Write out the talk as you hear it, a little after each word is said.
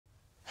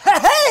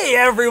Hi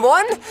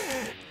everyone!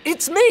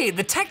 It's me,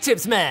 the Tech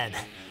Tips Man.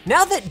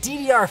 Now that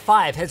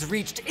DDR5 has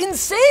reached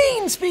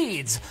insane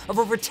speeds of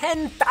over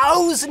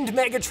 10,000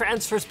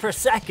 megatransfers per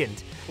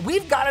second,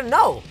 we've gotta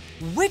know,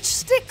 which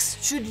sticks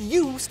should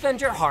you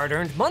spend your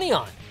hard-earned money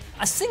on?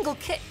 A single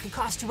kit could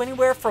cost you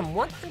anywhere from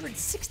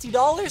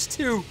 $160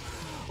 to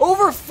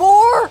over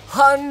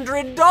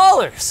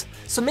 $400.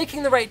 So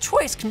making the right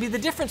choice can be the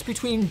difference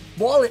between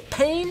wallet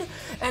pain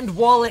and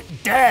wallet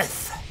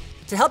death.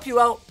 To help you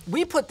out,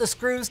 we put the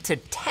screws to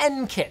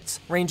 10 kits,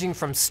 ranging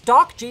from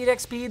stock JEDEC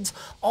speeds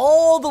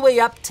all the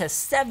way up to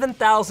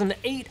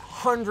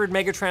 7,800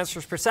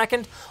 megatransfers per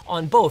second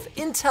on both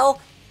Intel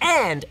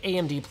and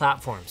AMD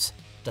platforms.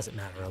 Does it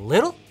matter a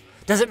little?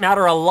 Does it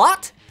matter a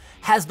lot?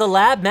 Has the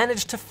lab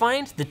managed to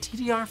find the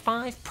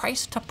DDR5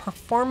 price to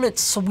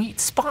performance sweet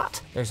spot?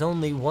 There's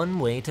only one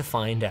way to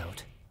find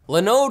out.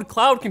 Linode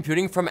Cloud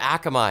Computing from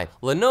Akamai.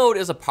 Linode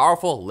is a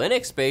powerful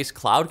Linux-based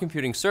cloud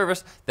computing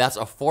service that's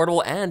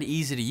affordable and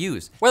easy to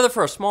use. Whether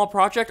for a small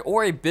project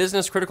or a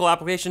business-critical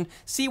application,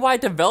 see why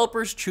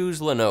developers choose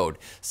Linode.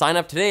 Sign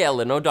up today at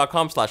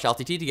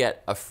linode.com/LTT to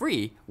get a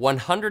free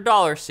 $100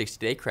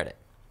 60-day credit.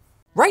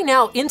 Right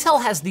now,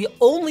 Intel has the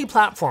only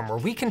platform where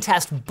we can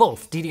test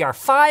both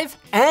DDR5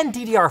 and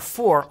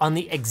DDR4 on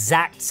the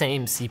exact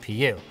same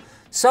CPU.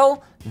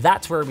 So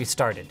that's where we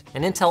started.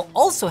 And Intel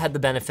also had the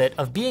benefit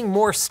of being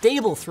more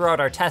stable throughout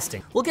our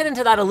testing. We'll get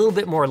into that a little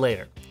bit more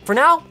later. For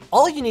now,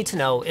 all you need to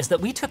know is that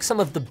we took some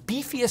of the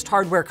beefiest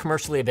hardware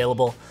commercially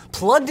available,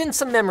 plugged in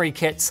some memory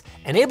kits,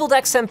 enabled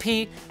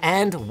XMP,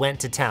 and went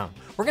to town.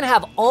 We're gonna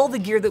have all the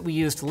gear that we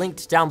used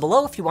linked down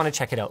below if you wanna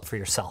check it out for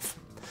yourself.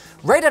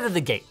 Right out of the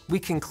gate, we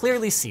can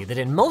clearly see that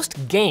in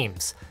most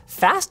games,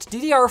 fast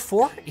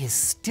DDR4 is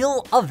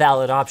still a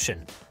valid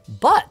option.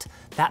 But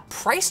that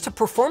price to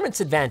performance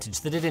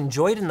advantage that it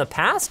enjoyed in the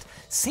past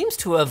seems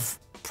to have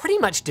pretty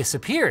much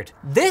disappeared.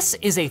 This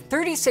is a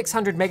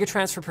 3600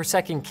 megatransfer per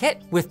second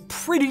kit with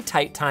pretty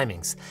tight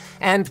timings.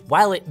 And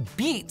while it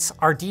beats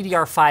our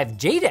DDR5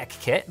 JEDEC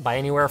kit by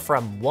anywhere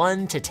from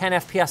 1 to 10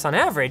 FPS on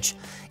average,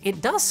 it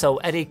does so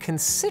at a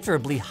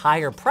considerably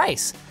higher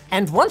price.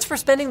 And once we're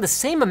spending the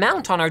same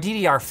amount on our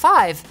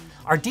DDR5,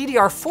 our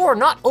DDR4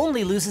 not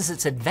only loses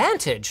its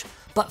advantage,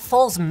 but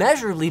falls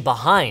measurably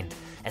behind,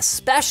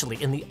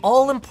 especially in the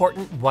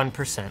all-important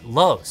 1%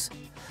 lows.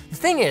 The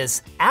thing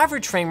is,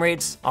 average frame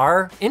rates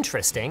are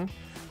interesting,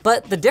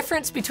 but the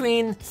difference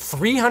between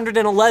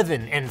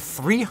 311 and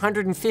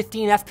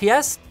 315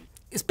 FPS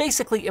is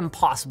basically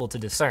impossible to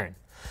discern.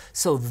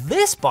 So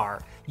this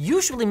bar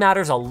usually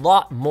matters a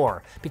lot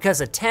more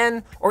because a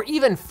 10 or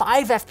even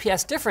 5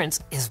 FPS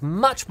difference is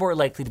much more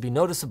likely to be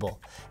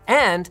noticeable.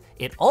 And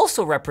it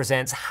also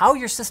represents how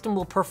your system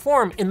will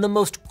perform in the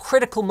most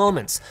critical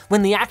moments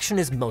when the action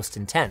is most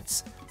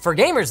intense. For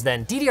gamers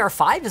then,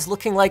 DDR5 is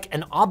looking like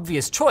an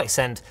obvious choice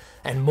and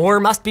more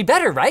must be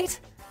better, right?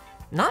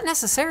 Not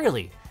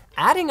necessarily.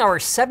 Adding our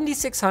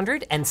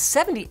 7600 and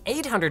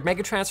 7800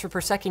 megatransfer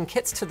per second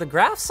kits to the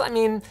graphs, I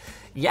mean,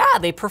 yeah,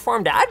 they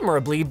performed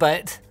admirably,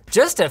 but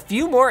just a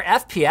few more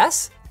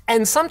FPS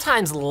and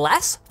sometimes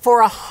less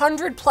for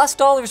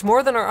 $100+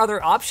 more than our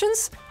other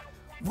options?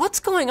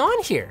 What's going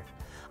on here?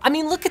 I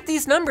mean, look at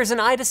these numbers in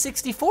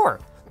AIDA64.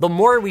 The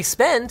more we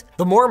spend,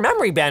 the more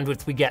memory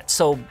bandwidth we get,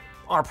 so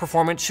our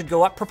performance should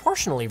go up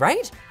proportionally,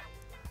 right?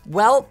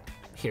 Well,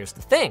 here's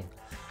the thing.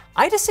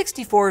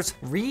 AIDA64's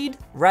read,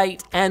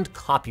 write, and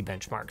copy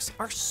benchmarks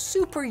are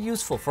super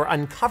useful for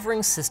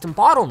uncovering system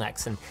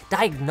bottlenecks and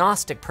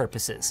diagnostic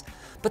purposes,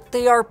 but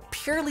they are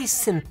purely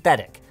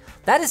synthetic.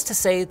 That is to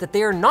say that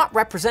they are not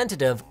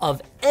representative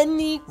of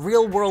any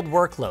real-world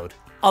workload,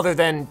 other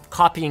than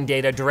copying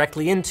data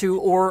directly into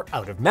or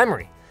out of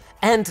memory.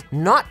 And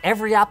not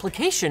every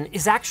application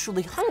is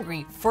actually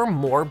hungry for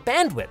more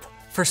bandwidth.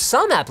 For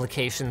some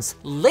applications,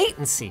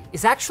 latency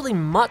is actually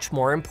much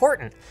more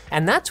important,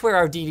 and that's where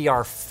our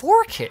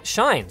DDR4 kit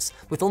shines,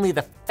 with only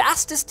the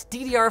fastest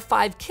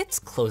DDR5 kits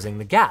closing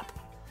the gap.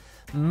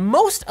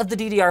 Most of the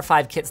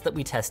DDR5 kits that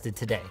we tested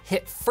today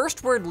hit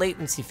first word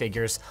latency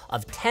figures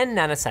of 10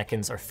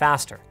 nanoseconds or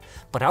faster,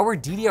 but our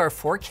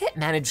DDR4 kit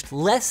managed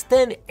less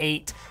than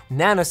 8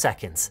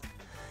 nanoseconds.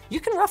 You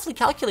can roughly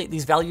calculate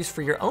these values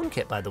for your own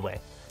kit, by the way.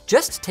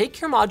 Just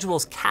take your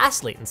module's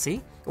CAS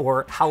latency,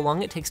 or how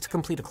long it takes to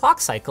complete a clock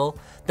cycle,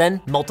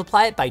 then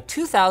multiply it by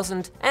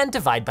 2000 and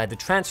divide by the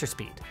transfer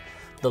speed.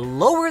 The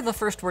lower the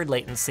first word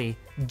latency,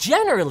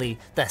 generally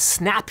the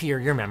snappier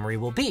your memory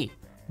will be.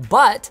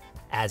 But,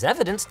 as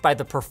evidenced by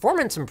the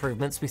performance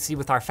improvements we see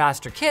with our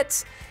faster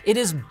kits, it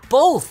is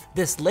both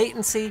this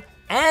latency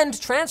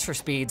and transfer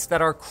speeds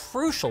that are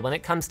crucial when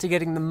it comes to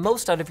getting the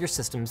most out of your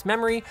system's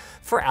memory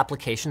for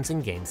applications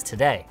and games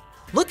today.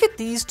 Look at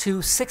these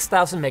two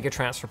 6000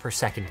 megatransfer per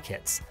second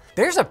kits.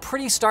 There's a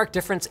pretty stark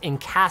difference in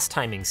CAS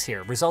timings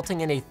here,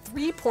 resulting in a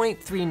 3.3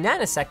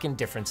 nanosecond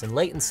difference in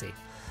latency.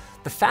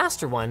 The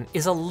faster one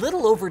is a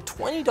little over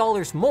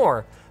 $20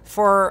 more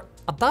for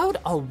about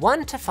a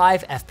 1 to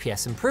 5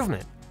 FPS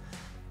improvement.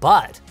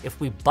 But if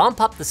we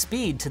bump up the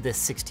speed to this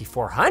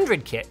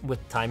 6400 kit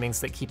with timings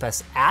that keep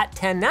us at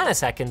 10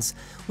 nanoseconds,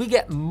 we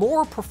get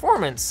more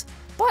performance,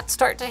 but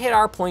start to hit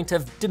our point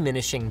of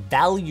diminishing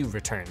value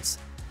returns.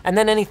 And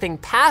then anything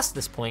past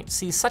this point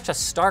sees such a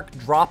stark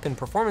drop in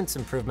performance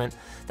improvement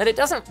that it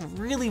doesn't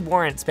really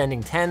warrant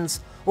spending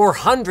tens or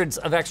hundreds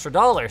of extra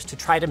dollars to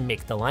try to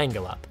make the line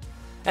go up,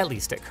 at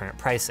least at current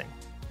pricing.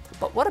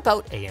 But what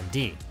about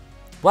AMD?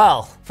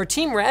 Well, for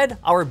Team Red,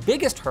 our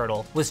biggest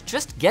hurdle was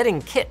just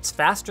getting kits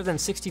faster than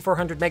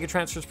 6400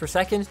 megatransfers per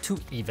second to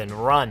even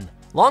run.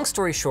 Long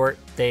story short,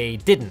 they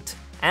didn't,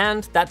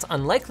 and that's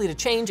unlikely to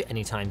change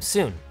anytime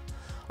soon.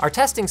 Our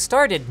testing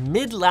started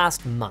mid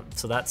last month,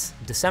 so that's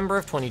December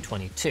of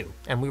 2022,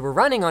 and we were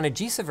running on a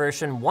GISA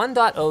version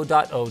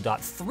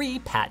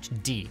 1.0.0.3 patch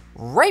D.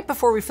 Right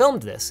before we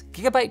filmed this,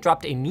 Gigabyte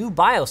dropped a new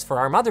BIOS for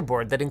our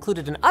motherboard that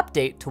included an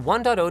update to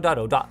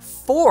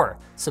 1.0.0.4,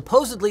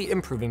 supposedly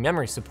improving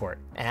memory support.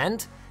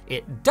 And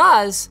it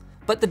does,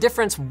 but the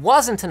difference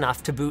wasn't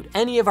enough to boot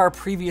any of our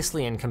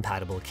previously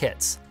incompatible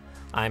kits.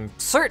 I'm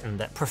certain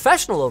that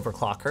professional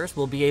overclockers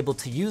will be able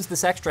to use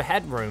this extra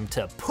headroom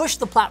to push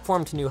the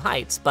platform to new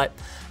heights, but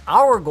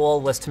our goal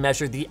was to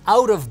measure the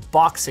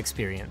out-of-box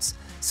experience.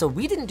 So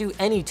we didn't do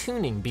any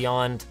tuning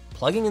beyond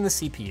plugging in the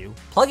CPU,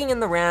 plugging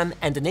in the RAM,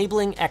 and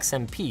enabling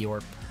XMP,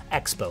 or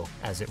Expo,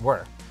 as it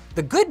were.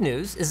 The good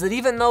news is that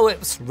even though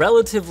it's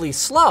relatively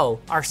slow,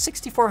 our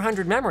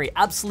 6400 memory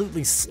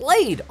absolutely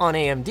slayed on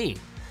AMD.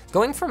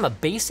 Going from a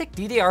basic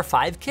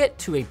DDR5 kit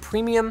to a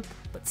premium,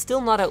 but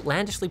still not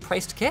outlandishly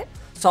priced kit,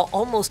 saw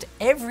almost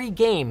every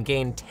game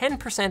gain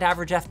 10%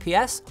 average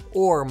FPS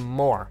or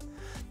more.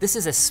 This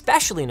is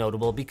especially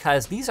notable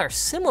because these are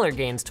similar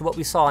gains to what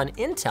we saw on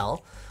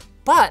Intel,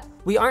 but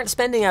we aren't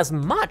spending as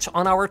much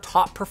on our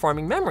top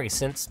performing memory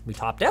since we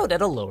topped out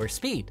at a lower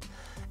speed.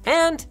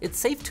 And it's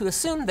safe to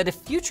assume that if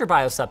future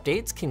BIOS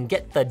updates can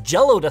get the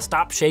jello to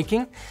stop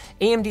shaking,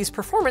 AMD's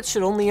performance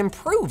should only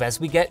improve as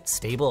we get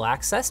stable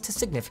access to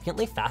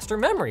significantly faster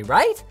memory,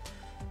 right?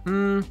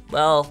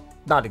 Well,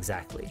 not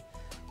exactly.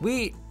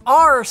 We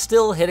are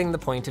still hitting the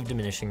point of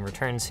diminishing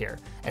returns here,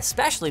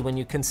 especially when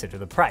you consider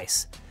the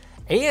price.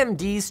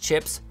 AMD's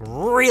chips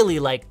really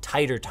like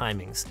tighter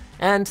timings,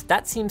 and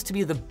that seems to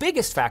be the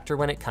biggest factor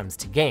when it comes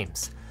to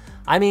games.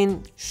 I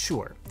mean,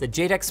 sure, the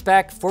JEDEC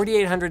spec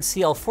 4800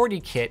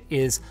 CL40 kit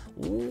is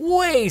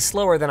way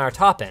slower than our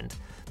top end,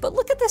 but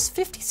look at this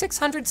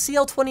 5600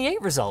 CL28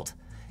 result.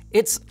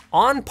 It's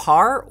on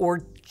par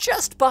or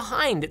just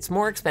behind its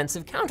more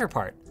expensive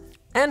counterpart,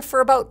 and for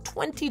about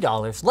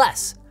 $20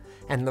 less.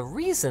 And the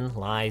reason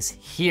lies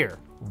here.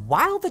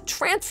 While the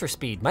transfer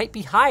speed might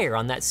be higher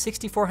on that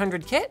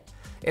 6400 kit,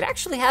 it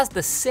actually has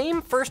the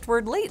same first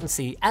word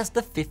latency as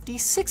the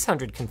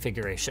 5600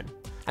 configuration.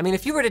 I mean,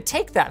 if you were to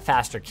take that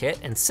faster kit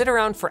and sit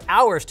around for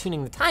hours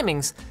tuning the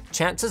timings,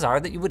 chances are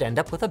that you would end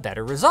up with a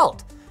better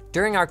result.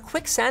 During our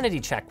quick sanity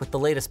check with the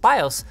latest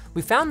BIOS,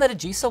 we found that a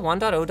GISA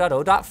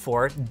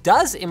 1.0.0.4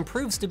 does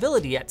improve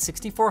stability at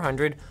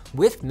 6400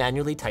 with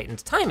manually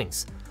tightened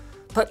timings.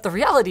 But the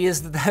reality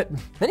is that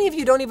many of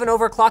you don't even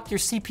overclock your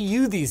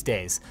CPU these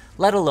days,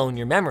 let alone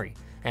your memory.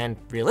 And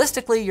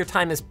realistically, your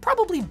time is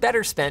probably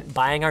better spent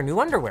buying our new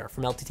underwear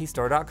from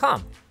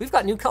lttstore.com. We've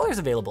got new colors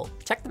available,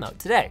 check them out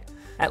today.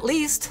 At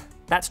least,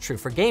 that's true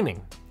for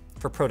gaming.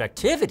 For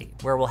productivity,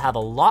 where we'll have a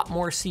lot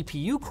more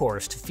CPU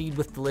cores to feed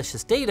with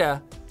delicious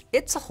data,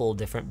 it's a whole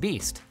different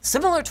beast.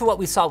 Similar to what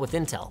we saw with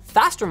Intel,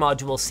 faster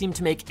modules seem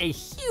to make a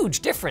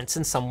huge difference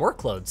in some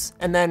workloads,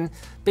 and then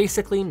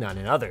basically none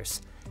in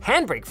others.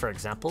 Handbrake, for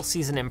example,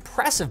 sees an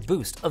impressive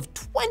boost of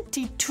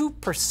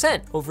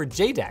 22% over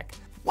JEDEC.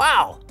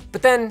 Wow!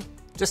 But then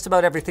just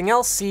about everything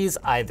else sees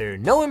either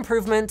no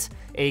improvement,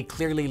 a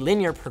clearly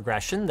linear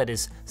progression that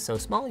is so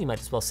small you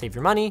might as well save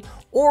your money,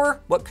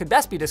 or what could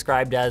best be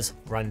described as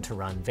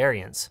run-to-run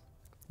variance.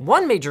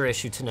 One major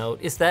issue to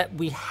note is that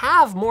we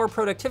have more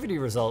productivity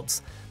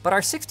results, but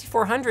our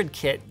 6400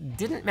 kit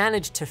didn't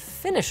manage to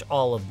finish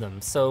all of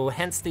them, so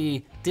hence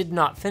the did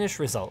not finish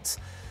results.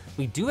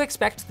 We do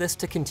expect this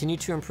to continue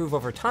to improve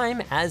over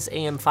time as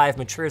AM5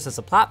 matures as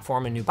a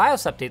platform and new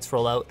BIOS updates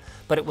roll out,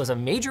 but it was a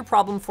major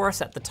problem for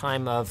us at the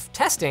time of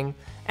testing,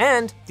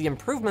 and the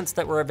improvements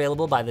that were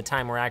available by the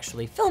time we're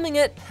actually filming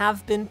it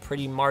have been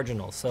pretty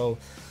marginal, so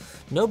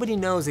nobody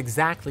knows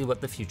exactly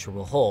what the future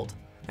will hold.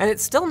 And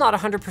it's still not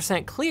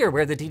 100% clear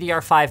where the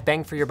DDR5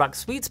 bang for your buck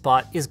sweet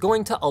spot is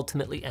going to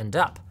ultimately end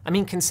up. I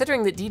mean,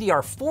 considering that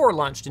DDR4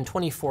 launched in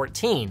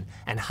 2014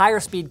 and higher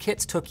speed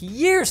kits took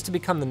years to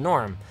become the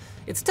norm,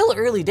 it's still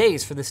early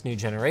days for this new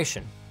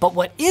generation. But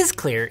what is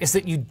clear is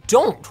that you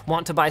don't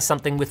want to buy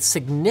something with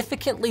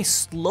significantly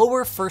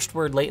slower first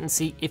word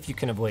latency if you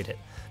can avoid it,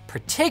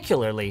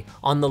 particularly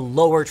on the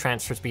lower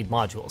transfer speed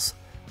modules.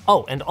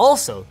 Oh, and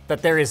also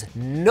that there is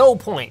no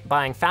point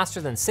buying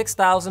faster than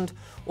 6000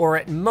 or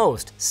at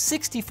most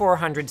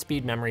 6400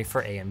 speed memory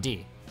for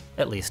AMD,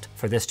 at least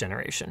for this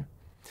generation.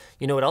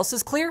 You know what else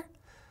is clear?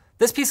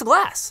 This piece of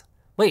glass.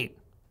 Wait,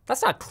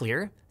 that's not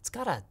clear. It's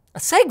got a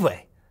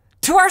segue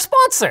to our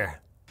sponsor.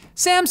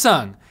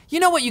 Samsung, you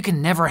know what you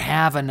can never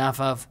have enough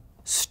of?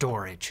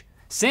 Storage.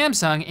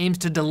 Samsung aims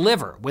to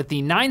deliver with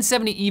the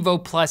 970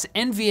 EVO Plus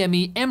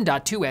NVMe M.2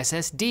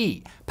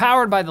 SSD.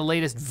 Powered by the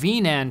latest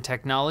VNAND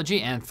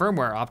technology and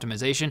firmware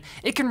optimization,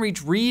 it can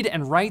reach read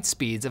and write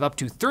speeds of up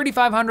to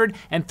 3,500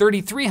 and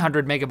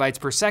 3,300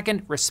 megabytes per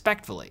second,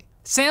 respectively.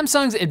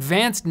 Samsung's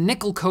advanced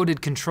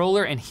nickel-coated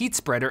controller and heat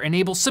spreader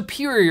enable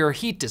superior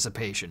heat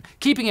dissipation,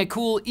 keeping it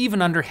cool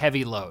even under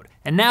heavy load.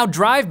 And now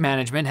drive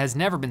management has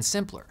never been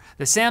simpler.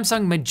 The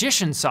Samsung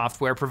Magician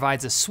software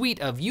provides a suite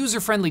of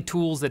user-friendly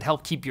tools that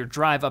help keep your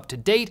drive up to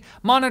date,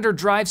 monitor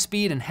drive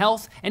speed and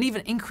health, and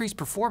even increase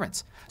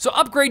performance. So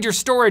upgrade your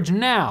storage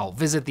now.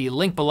 Visit the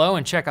link below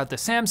and check out the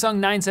Samsung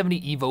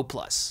 970 EVO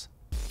Plus.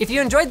 If you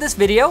enjoyed this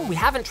video, we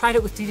haven't tried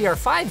it with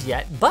DDR5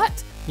 yet,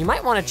 but you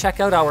might want to check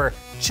out our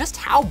Just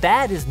How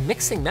Bad is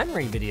Mixing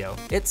Memory video.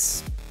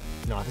 It's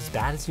not as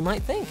bad as you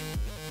might think.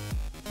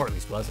 Or at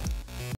least wasn't.